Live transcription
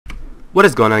What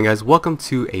is going on, guys? Welcome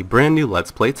to a brand new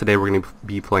Let's Play. Today we're going to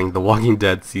be playing The Walking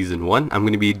Dead Season 1. I'm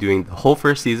going to be doing the whole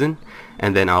first season,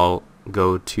 and then I'll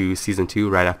go to Season 2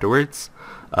 right afterwards.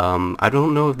 I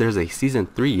don't know if there's a Season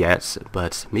 3 yet,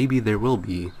 but maybe there will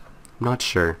be. I'm not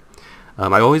sure.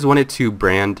 I always wanted to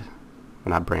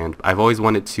I've always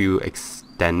wanted to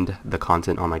extend the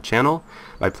content on my channel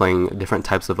by playing different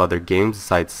types of other games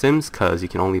besides Sims, because you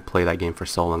can only play that game for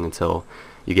so long until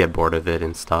you get bored of it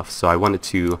and stuff. So I wanted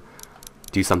to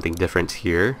do something different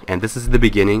here, and this is the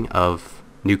beginning of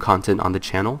new content on the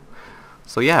channel.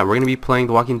 So yeah, we're gonna be playing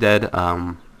The Walking Dead.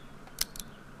 Yeah,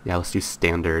 let's do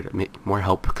standard. More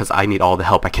help, because I need all the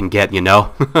help I can get, you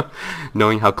know?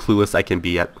 Knowing how clueless I can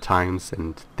be at times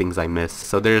and things I miss.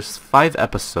 So there's 5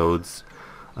 episodes,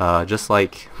 just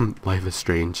like Life is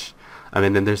Strange.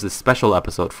 And then there's this special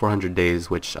episode, 400 Days,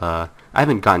 which I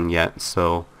haven't gotten yet,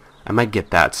 so I might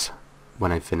get that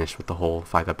when I finish with the whole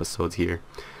 5 episodes here.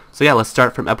 So yeah, let's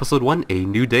start from episode 1, A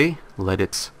New Day. Let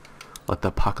the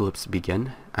apocalypse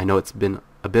begin. I know it's been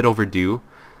a bit overdue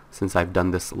since I've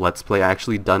done this Let's Play. I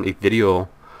actually done a video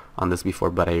on this before,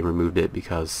 but I removed it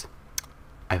because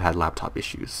I've had laptop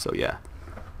issues. So yeah,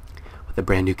 with a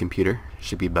brand new computer,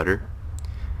 should be better.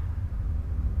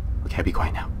 Okay, be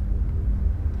quiet now.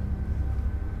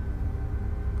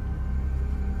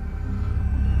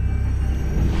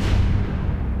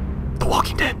 The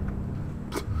Walking Dead.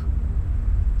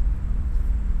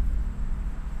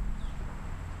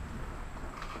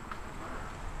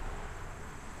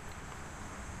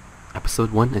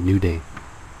 Episode 1, A New Day.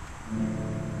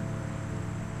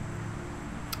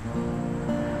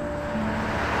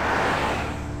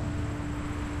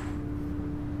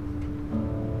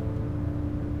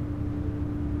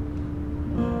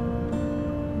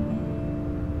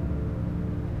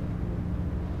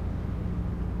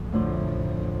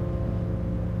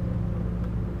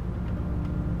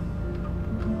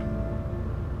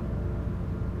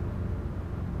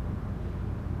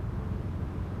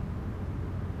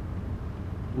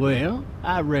 Well,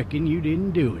 I reckon you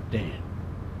didn't do it then.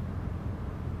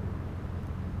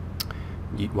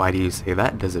 Why do you say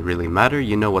that? Does it really matter?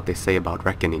 You know what they say about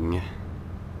reckoning.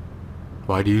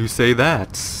 Why do you say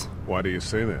that? Why do you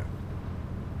say that?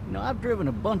 You know, I've driven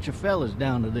a bunch of fellas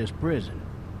down to this prison.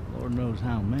 Lord knows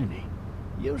how many.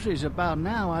 Usually it's about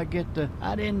now I get the,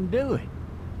 I didn't do it.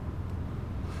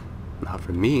 Not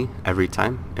for me, every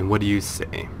time. And what do you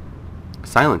say?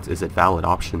 Silence is a valid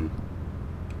option.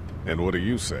 And what do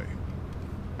you say?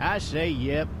 I say,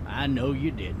 yep, I know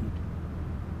you didn't.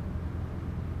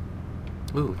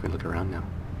 Ooh, we can look around now.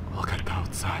 Look at the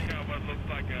outside.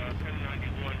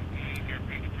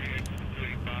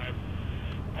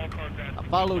 I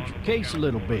followed your case a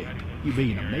little bit, you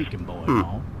being a Macon boy and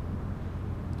all.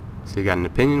 So you got an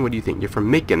opinion? What do you think? You're from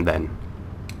Macon then?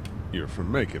 You're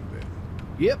from Macon then?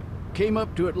 Yep, came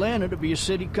up to Atlanta to be a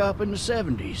city cop in the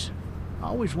 70s. I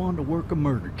always wanted to work a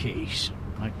murder case.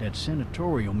 Like that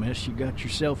senatorial mess you got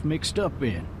yourself mixed up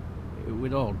in.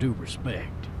 With all due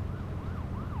respect.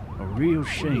 A real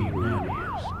shame, that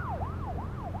is.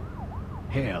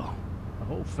 Hell, the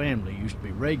whole family used to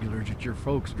be regulars at your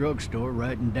folks' drugstore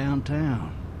right in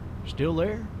downtown. Still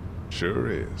there? Sure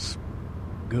is.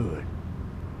 Good.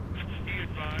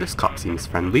 This cop seems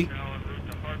friendly.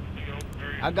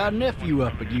 I got a nephew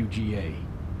up at UGA.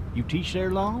 You teach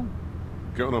there long?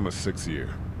 Going on my 6th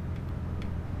year.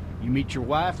 You meet your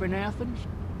wife in Athens?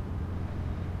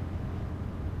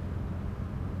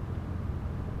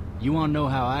 You want to know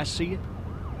how I see it?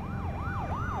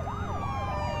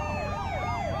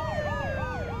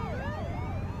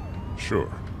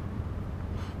 Sure.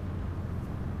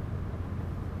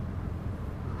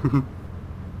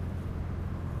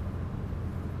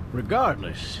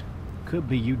 Regardless, could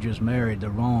be you just married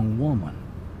the wrong woman.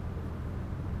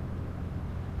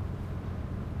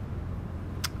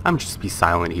 I'm just be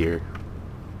silent here.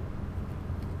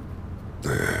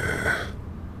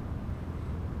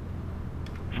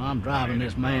 I'm driving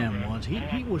this man once.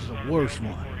 He was the worst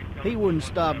one. He wouldn't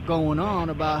stop going on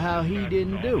about how he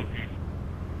didn't do it.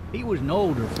 He was an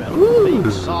older fellow, with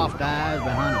big soft eyes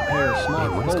behind a pair of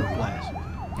smart folk glasses.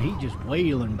 And he just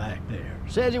wailing back there.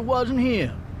 Says it wasn't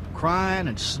him. Crying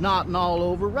and snotting all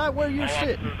over right where you're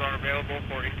sitting.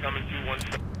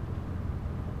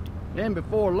 Then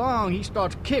before long, he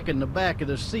starts kicking the back of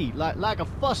the seat like a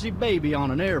fussy baby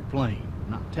on an airplane.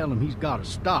 And I tell him he's got to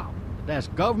stop. That's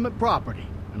government property,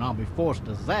 and I'll be forced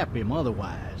to zap him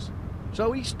otherwise.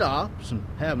 So he stops, and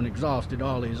having exhausted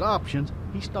all his options,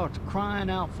 he starts crying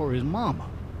out for his mama.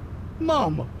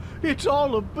 Mama, it's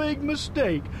all a big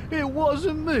mistake. It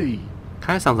wasn't me.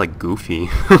 Kind of sounds like Goofy.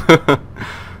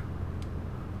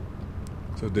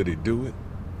 So did he do it?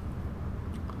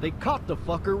 They caught the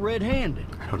fucker red-handed.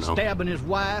 I don't know. Stabbing his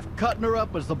wife, cutting her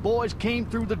up as the boys came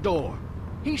through the door.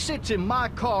 He sits in my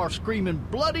car screaming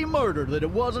bloody murder that it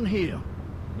wasn't him.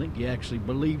 I think he actually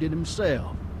believed it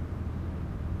himself.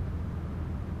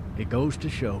 It goes to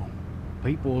show,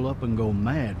 people will up and go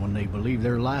mad when they believe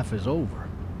their life is over.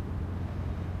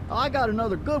 I got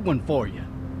another good one for you.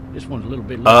 This one's a little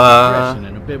bit less depressing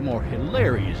and a bit more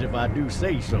hilarious, if I do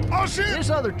say so. Oh, shit! This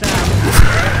other time...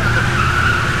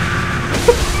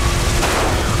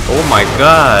 Oh my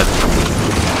god.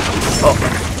 Oh my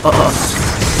god.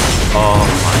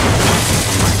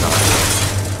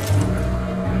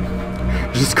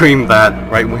 Just scream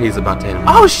that right when he's about to hit him.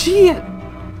 Oh shit!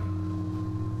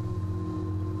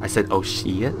 I said, oh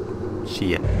shit?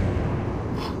 Shit.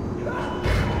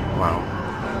 Wow.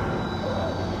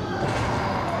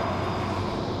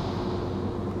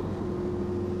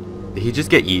 Did he just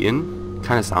get eaten?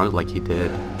 Kinda sounded like he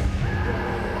did.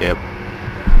 Yep.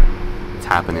 It's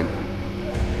happening.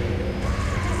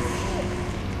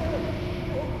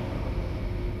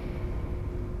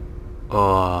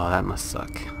 Oh, that must suck.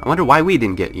 I wonder why we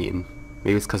didn't get eaten.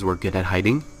 Maybe it's because we're good at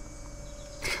hiding?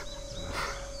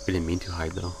 We didn't mean to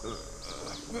hide though.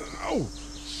 Oh,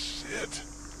 shit.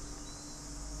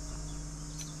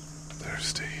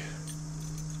 Thirsty.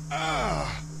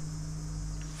 Ah.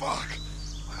 Fuck.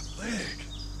 My leg.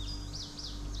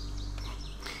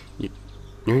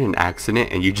 You're in an accident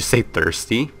and you just say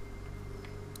thirsty?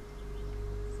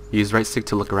 Use right stick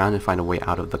to look around and find a way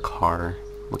out of the car.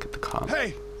 Look at the cop.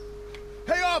 Hey!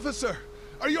 Hey, officer!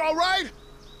 Are you alright?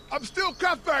 I'm still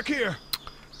cuffed back here!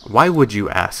 Why would you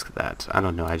ask that? I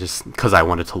don't know, because I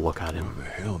wanted to look at him. Why the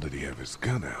hell did he have his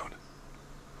gun out?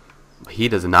 He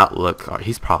does not look,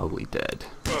 he's probably dead.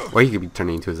 Or he could be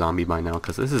turning into a zombie by now,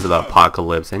 because this is the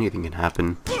apocalypse, anything can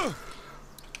happen.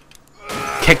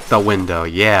 Kick the window,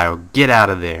 yeah, get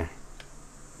out of there.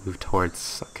 Move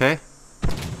towards, okay?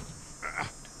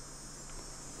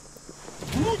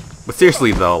 But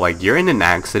seriously though, like, you're in an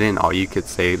accident, all you could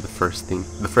say, the first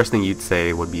thing you'd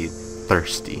say would be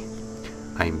thirsty.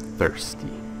 I'm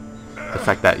thirsty. The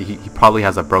fact that he probably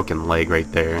has a broken leg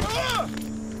right there.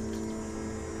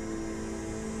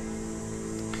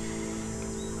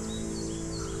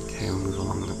 Okay, we'll move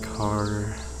along the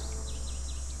car.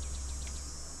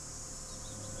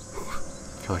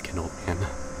 I feel like an old man.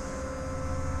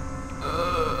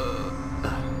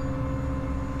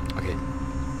 Okay.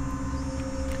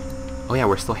 Oh yeah,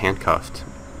 we're still handcuffed.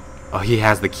 Oh, he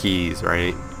has the keys,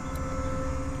 right?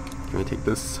 Can we take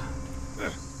this?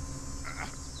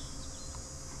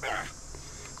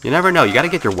 You never know. You gotta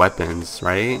get your weapons,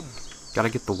 right?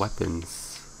 Gotta get the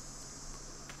weapons.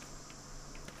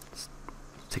 Let's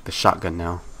take the shotgun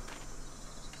now.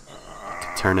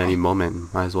 Could turn any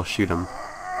moment. Might as well shoot him.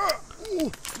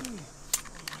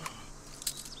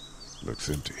 Looks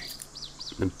empty.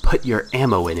 Then put your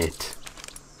ammo in it.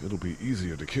 It'll be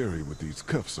easier to carry with these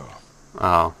cuffs off.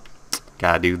 Oh,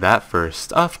 gotta do that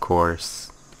first. Of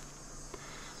course.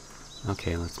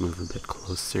 Okay, let's move a bit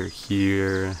closer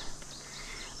here.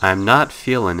 I'm not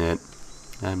feeling it.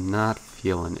 I'm not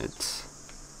feeling it.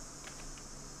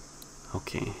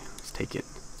 Okay, let's take it.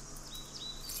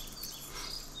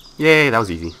 Yay, that was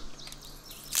easy.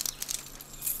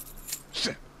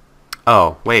 Shit.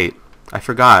 Oh, wait. I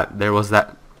forgot. There was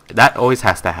that. That always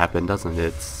has to happen, doesn't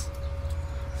it?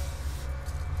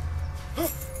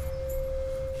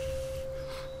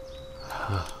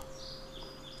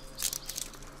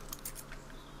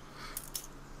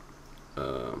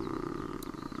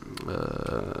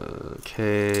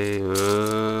 Okay.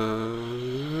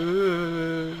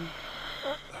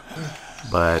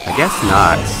 But I guess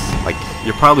not. Like,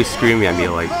 you're probably screaming at me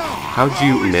like, how'd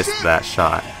you miss that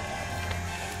shot?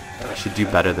 I should do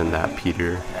better than that,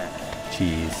 Peter.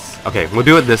 Jeez. Okay, we'll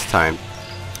do it this time.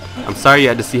 I'm sorry you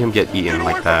had to see him get eaten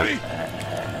like that.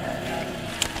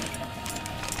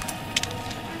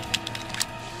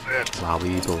 Blah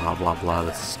blah blah blah.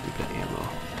 That's stupid ammo.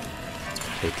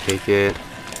 Okay, take it.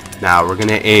 Now we're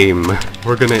gonna aim.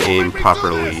 We're gonna aim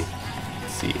properly.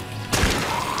 Let's see.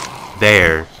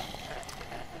 There.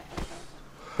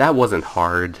 That wasn't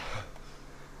hard.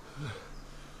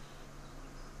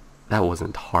 That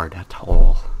wasn't hard at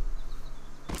all.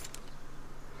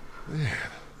 Man.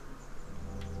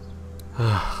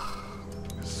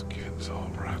 His skin's all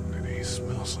rotten and he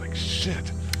smells like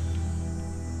shit.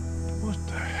 What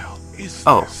the hell is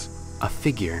this? A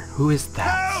figure. Who is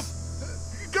that? Help!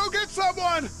 Go get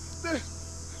someone!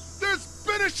 There's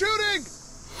been a shooting!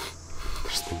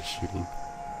 There's been a shooting.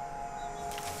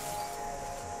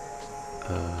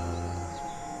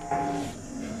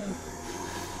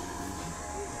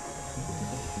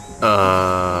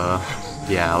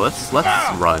 Yeah, let's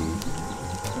run.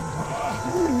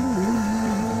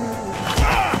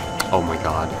 Oh my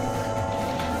god.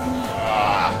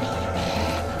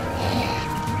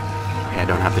 Okay, I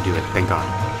don't have to do it, thank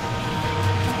god.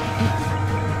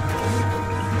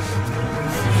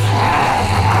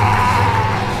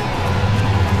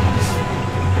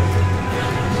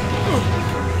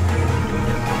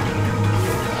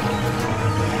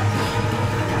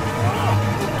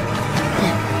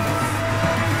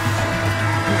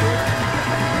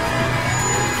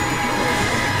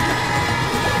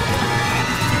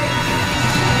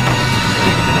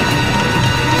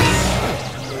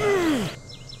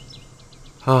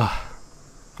 Oh,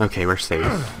 okay, we're safe.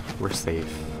 We're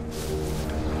safe.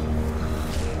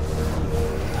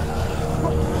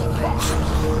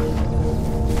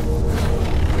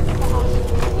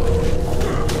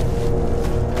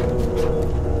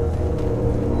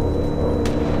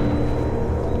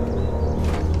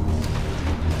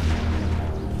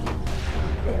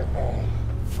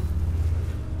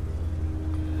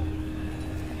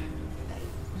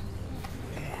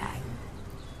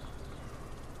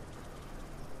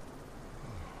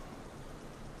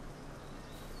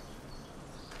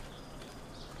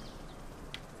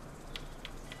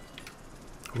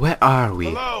 Where are we?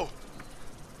 Hello?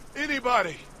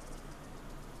 Anybody?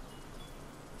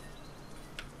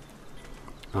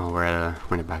 Oh, we're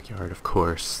in a backyard, of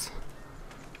course.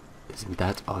 Isn't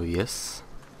that obvious?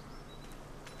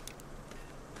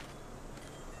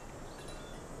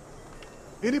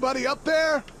 Anybody up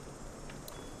there?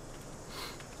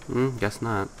 Guess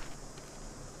not.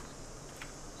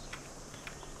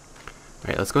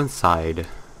 Alright, let's go inside,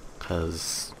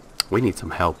 cause we need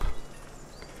some help.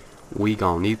 We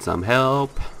gonna need some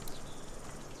help.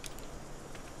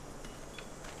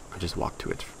 I just walk to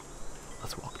it.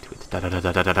 Let's walk to it. Da da da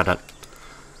da da da da.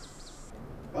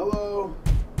 Hello?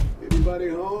 Anybody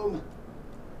home?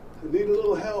 I need a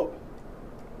little help.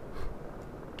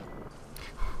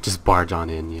 Just barge on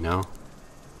in, you know?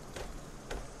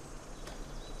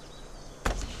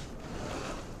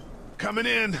 Coming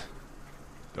in.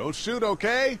 Don't shoot,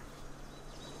 okay?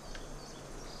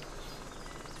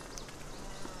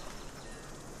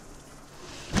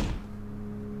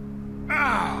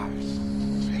 Ah!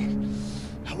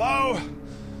 Hello?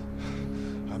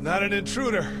 I'm not an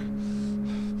intruder.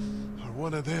 Or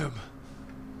one of them.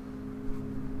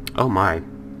 Oh my.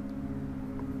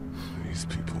 These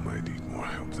people might need more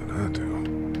help than I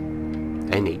do.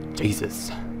 They need Jesus.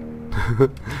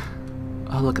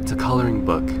 Oh look, it's a coloring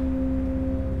book.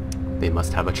 They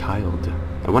must have a child.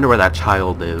 I wonder where that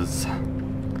child is.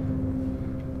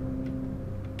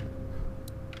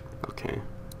 Okay.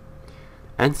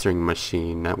 Answering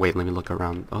machine. Wait, let me look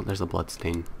around. Oh, there's a blood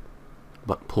stain.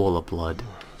 But pool of blood.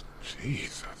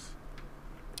 Jesus.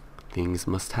 Things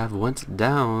must have went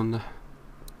down.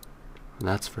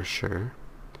 That's for sure.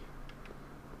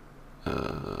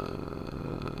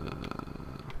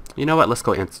 You know what? Let's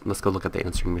go look at the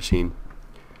answering machine,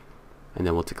 and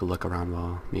then we'll take a look around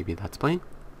while maybe that's playing.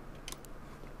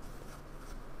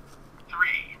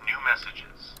 3 new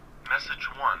messages. Message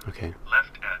 1. Okay.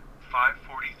 Left at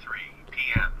 5:43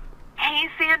 p.m. Hey,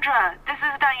 Sandra. This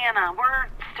is Diana. We're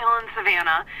still in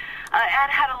Savannah. Ed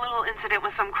had a little incident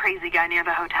with some crazy guy near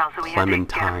the hotel, so we had to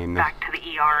get him back to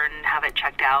the ER and have it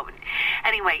checked out.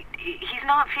 Anyway, he's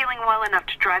not feeling well enough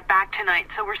to drive back tonight,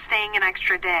 so we're staying an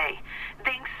extra day.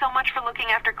 Thanks so much for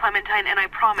looking after Clementine, and I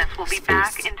promise we'll be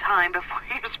back in time before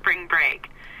your spring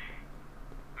break.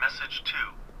 Message 2.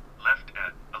 Left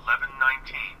at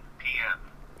 11:19 p.m.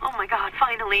 Oh my god,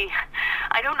 finally.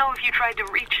 I don't know if you tried to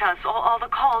reach us. All the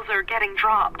calls are getting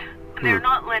dropped. They're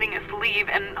not letting us leave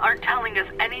and aren't telling us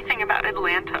anything about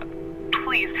Atlanta.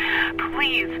 Please,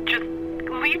 please, just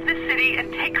leave the city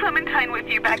and take Clementine with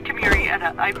you back to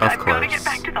Murrieta. I've got to get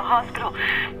back to the hospital.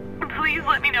 Please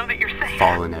let me know that you're safe.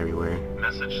 Falling everywhere.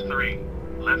 Message 3.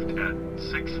 Left at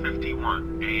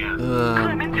 6:51 a.m.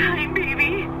 Clementine,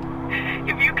 baby.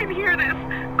 If you can hear this,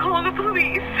 call the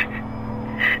police.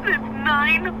 That's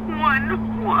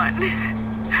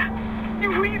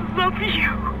 911. We love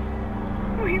you.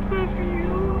 We love you.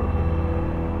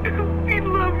 We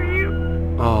love you.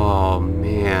 Oh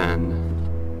man.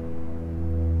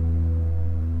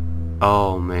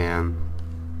 Oh man.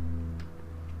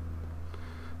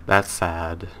 That's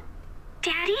sad.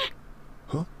 Daddy?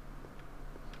 Huh?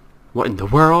 What in the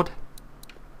world?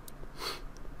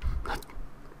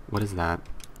 What is that?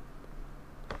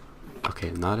 Okay,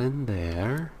 not in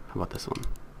there. How about this one?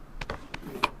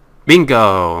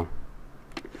 Bingo!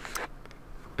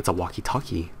 It's a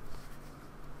walkie-talkie.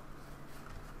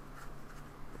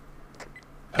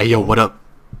 Hey yo, what up?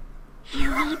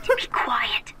 You need to be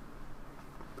quiet.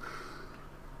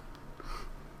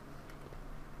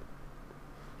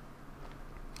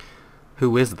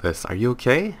 Who is this? Are you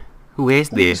okay? Who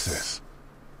is What is this? this?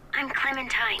 I'm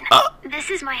Clementine.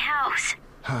 This is my house.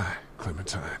 Hi,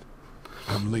 Clementine.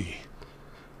 I'm Lee.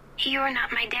 You're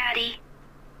not my daddy.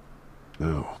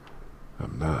 No,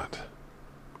 I'm not.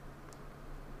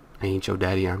 I ain't your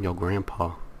daddy, I'm your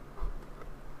grandpa.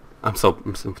 I'm so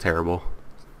terrible.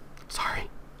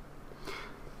 Sorry.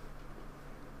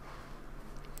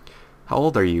 How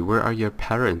old are you? Where are your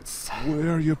parents?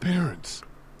 Where are your parents?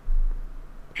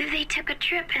 They took a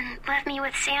trip and left me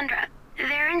with Sandra.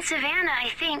 They're in Savannah, I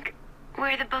think.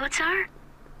 Where the boats are?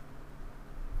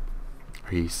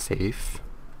 Are you safe?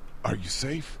 Are you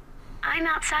safe? I'm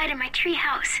outside in my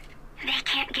treehouse. They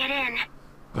can't get in.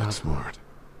 That's smart.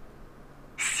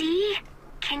 See?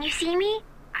 Can you see me?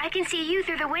 I can see you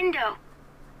through the window.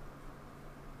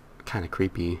 Kinda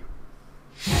creepy.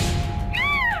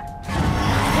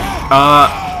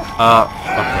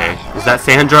 Okay. Is that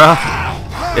Sandra?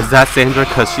 Is that Sandra?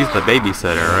 Cause she's the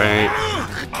babysitter, right?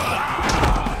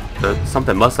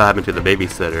 Something must have happened to the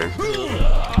babysitter.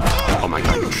 Oh my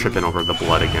god, you're tripping over the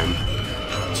blood again.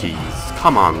 Jeez.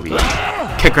 Come on, Lee.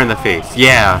 Kick her in the face.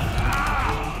 Yeah.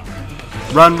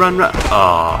 Run, run, run.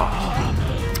 Oh.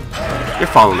 You're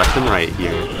falling left and right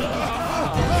here.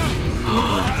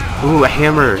 Ooh, a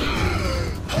hammer.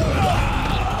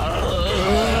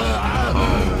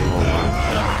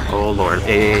 Oh lord.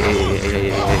 Take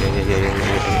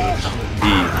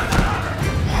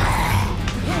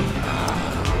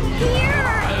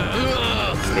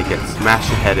it. Smash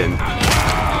your head in.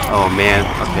 Oh man.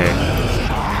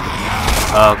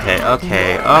 Okay,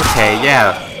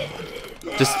 yeah.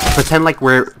 Just pretend like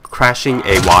we're crashing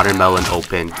a watermelon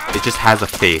open. It just has a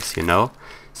face, you know?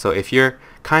 So if you're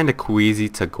kind of queasy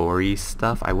to gory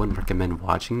stuff, I wouldn't recommend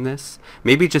watching this.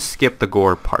 Maybe just skip the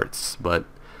gore parts, but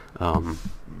Man.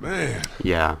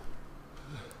 yeah.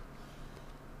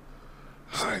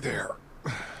 Hi there.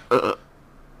 That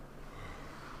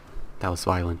was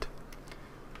violent.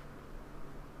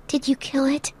 Did you kill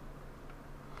it?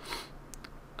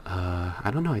 I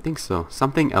don't know, I think so.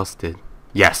 Something else did.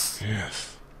 Yes.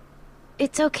 Yes.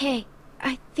 It's okay.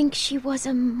 I think she was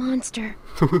a monster.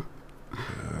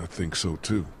 I think so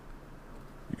too.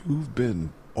 You've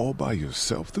been all by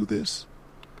yourself through this?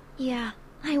 Yeah,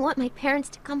 I want my parents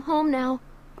to come home now.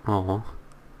 Oh.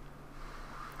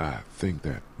 I think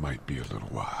that might be a little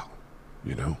while.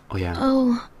 You know? Oh yeah.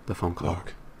 Oh. The phone call.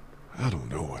 Look, I don't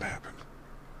know what happened,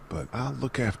 but I'll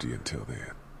look after you until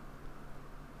then.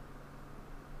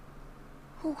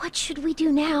 What should we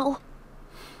do now?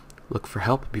 Look for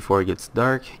help before it gets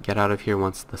dark. Get out of here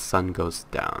once the sun goes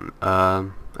down.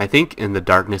 I think in the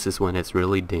darkness is when it's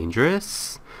really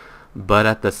dangerous, but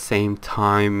at the same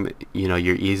time, you know,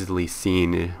 you're easily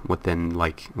seen within,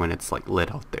 like, when it's like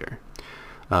lit out there.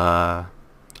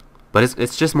 But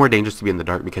it's just more dangerous to be in the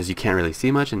dark because you can't really see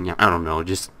much, and I don't know, you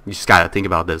just gotta think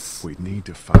about this. We need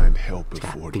to find help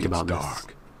before it think gets about this.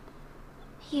 dark.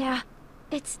 Yeah,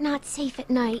 it's not safe at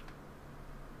night.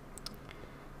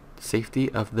 Safety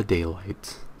of the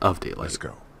daylight. Let's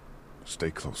go.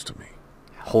 Stay close to me.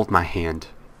 Hold my hand.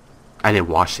 I didn't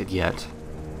wash it yet.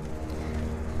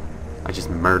 I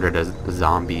just murdered a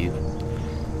zombie.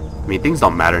 I mean, things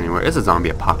don't matter anymore. It's a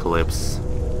zombie apocalypse.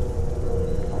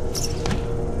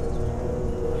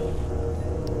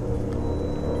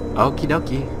 Okie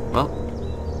dokie. Well,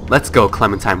 let's go,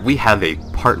 Clementine. We have a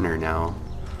partner now.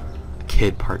 A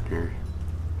kid partner.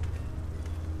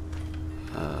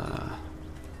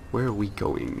 Where are we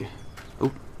going?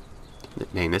 Oh,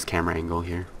 dang, this camera angle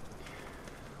here.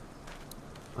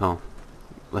 Oh,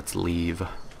 let's leave.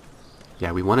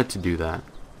 Yeah, we wanted to do that.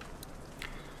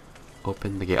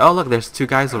 Open the gate. Oh, look, there's two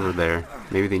guys over there.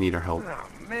 Maybe they need our help. Oh,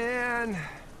 man.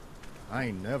 I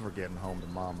ain't never getting home to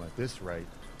Mama at this rate.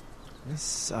 This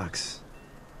sucks.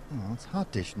 Oh, it's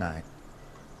hot dish night.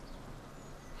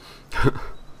 And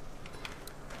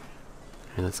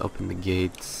let's open the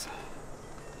gates.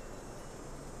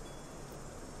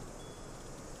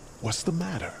 What's the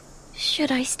matter?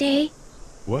 Should I stay?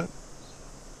 What?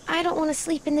 I don't want to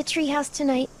sleep in the treehouse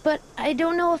tonight, but I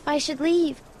don't know if I should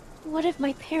leave. What if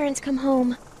my parents come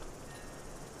home?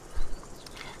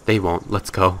 They won't. Let's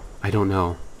go. I don't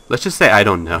know. Let's just say I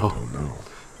don't know. Oh no.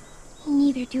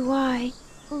 Neither do I.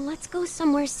 Let's go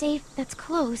somewhere safe that's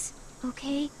close,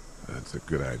 okay? That's a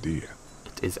good idea.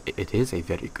 It is a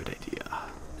very good idea.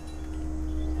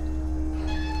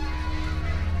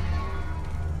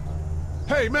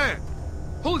 Hey, man!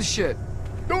 Holy shit.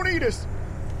 Don't eat us!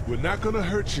 We're not gonna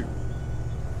hurt you.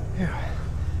 Yeah.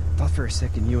 Thought for a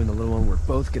second you and the little one were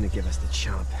both gonna give us the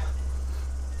chomp.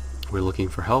 We're looking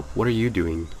for help. What are you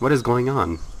doing? What is going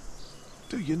on?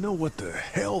 Do you know what the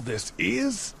hell this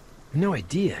is? No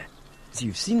idea. So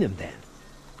you've seen them then?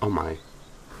 Oh my.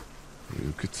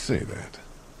 You could say that.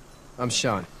 I'm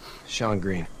Sean. Sean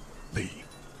Green. Lee,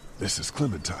 this is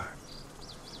Clementine.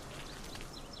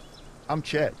 I'm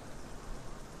Chet.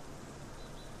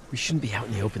 We shouldn't be out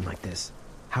in the open like this.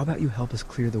 How about you help us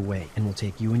clear the way, and we'll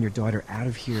take you and your daughter out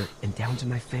of here and down to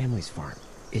my family's farm.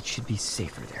 It should be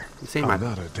safer there. Say I'm my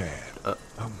not her dad.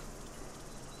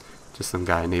 just some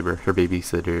guy, neighbor, her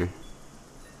babysitter.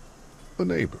 A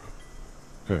neighbor.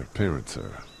 Her parents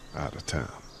are out of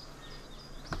town.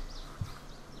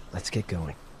 Let's get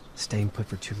going. Staying put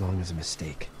for too long is a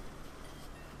mistake.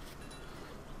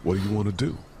 What do you want to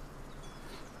do?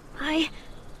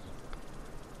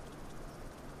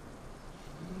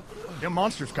 Them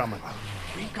monsters coming.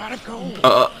 We gotta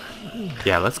go.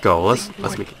 Yeah, let's go. Let's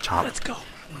make it chop. Let's go.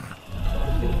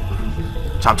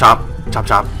 Chop, chop, chop,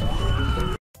 chop.